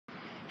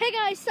Hey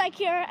guys, Psych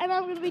here, and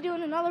I'm going to be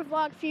doing another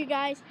vlog for you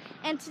guys.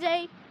 And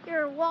today,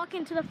 we're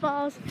walking to the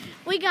falls.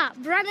 We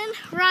got Brennan,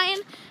 Ryan,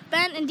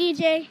 Ben, and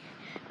DJ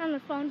on their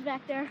phones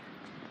back there.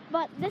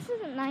 But this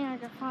isn't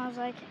Niagara Falls,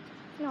 like,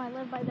 you know, I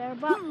live by there.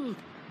 But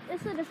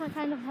this is a different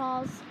kind of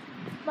falls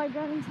by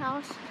Brennan's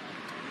house.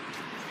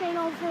 Staying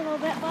over for a little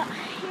bit, but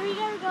here you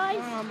go,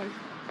 guys.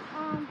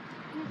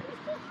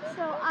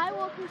 So I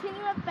will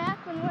continue it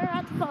back when we're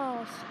at the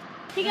falls.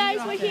 Hey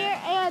guys, we're here,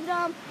 and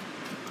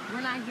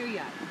we're not here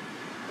yet.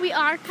 We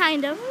are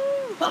kind of.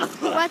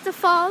 We're at the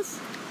falls.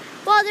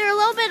 Well, they're a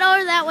little bit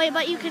over that way,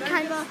 but you could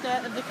kind of.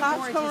 The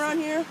cops come around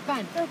here.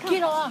 Ben,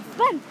 get off.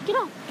 Ben, get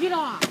off. Get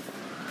off.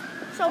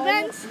 So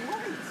Ben's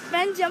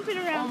jumping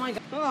around. Oh my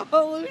God.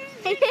 Oh,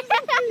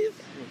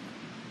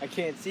 I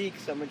can't see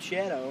because I'm in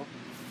shadow.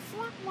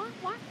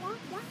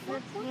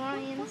 That's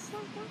Ryan's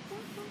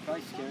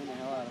Probably scaring the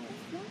hell out of me.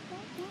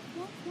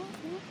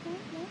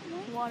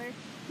 water.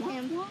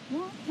 Him.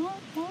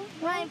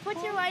 Ryan,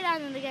 put your light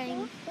on in the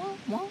game.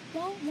 Wait.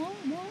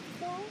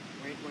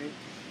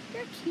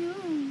 You're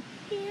cute.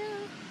 Yeah.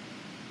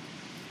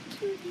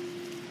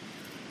 Cutie.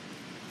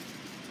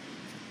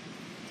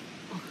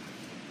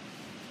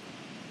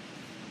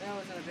 That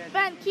wasn't a bad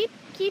Ben,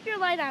 keep your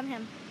light on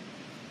him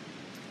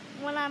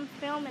when I'm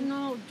filming.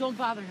 No, don't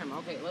bother him.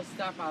 Okay, let's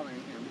stop bothering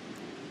him.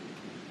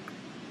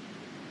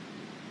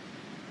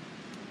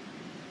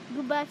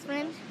 Goodbye,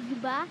 friends.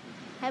 Goodbye.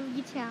 Have a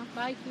good time.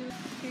 Bye, cute.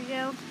 Here you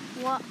go.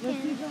 Walking.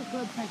 Let's use a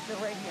good picture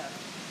right here.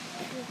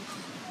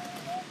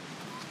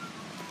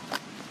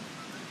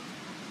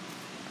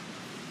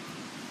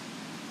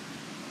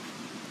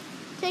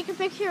 Take a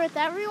picture with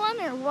everyone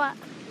or what?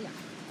 Yeah.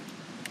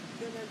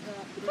 You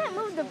can't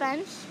move the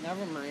bench.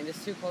 Never mind,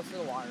 it's too close to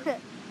the water. Here,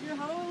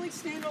 how about we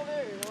stand over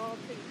there and I'll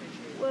take a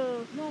picture?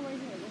 Whoa. No, right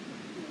here.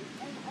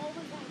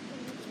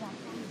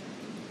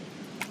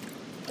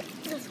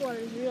 This water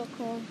is real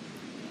cold.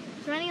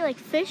 Is there any like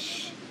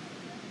fish?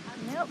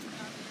 Nope.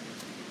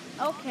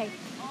 Okay.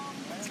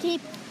 Let's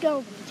keep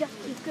going. Just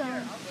keep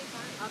going.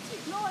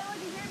 No, I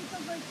like it here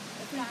because like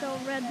There's a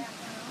red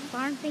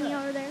barn thingy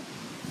over there.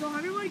 So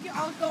how do I get?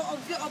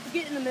 I'll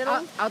get in the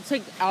middle. I'll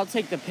take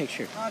the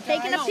picture.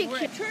 Taking a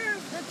picture.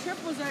 That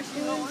trip was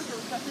actually no work. We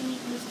got to meet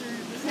Mr.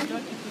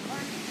 Ducky.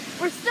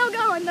 We're still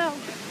going though.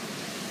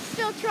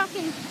 Still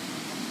trucking.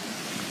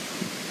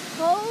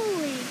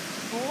 Holy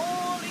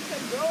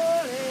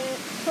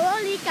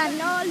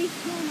cannoli. Of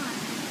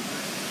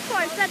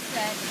course, that's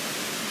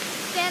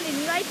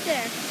standing right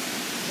there.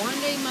 One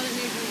day Mother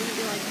Nature is going to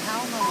be like,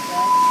 hell no,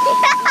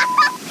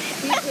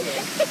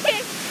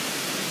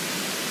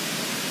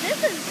 This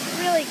is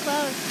really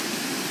close.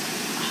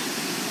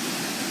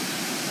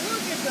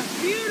 Look at the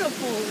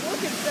beautiful.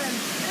 Look at them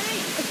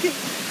snakes.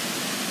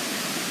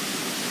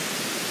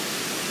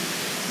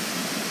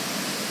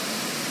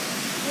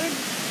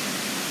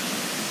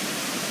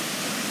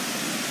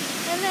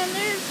 And then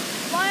there's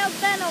Wild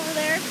Ben over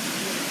there.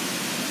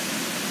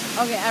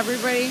 Okay,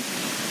 everybody,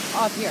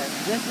 up here.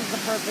 This is the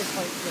perfect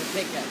place to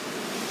take it.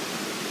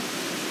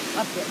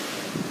 Up here.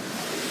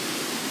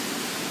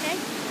 Okay.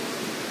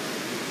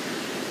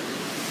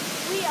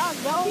 We are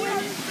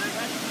going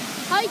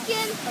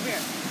hiking. Up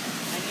here.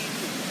 I need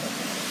you.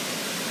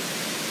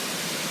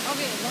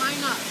 Okay,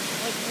 line up.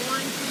 Like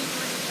 1, 2, 3,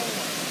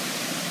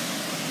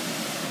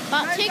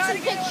 4. Take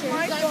some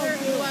pictures.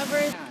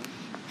 Whoever.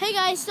 Hey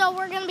guys, so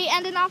we're going to be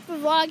ending off the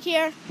vlog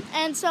here.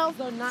 And so,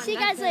 see you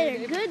guys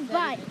later.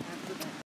 Goodbye.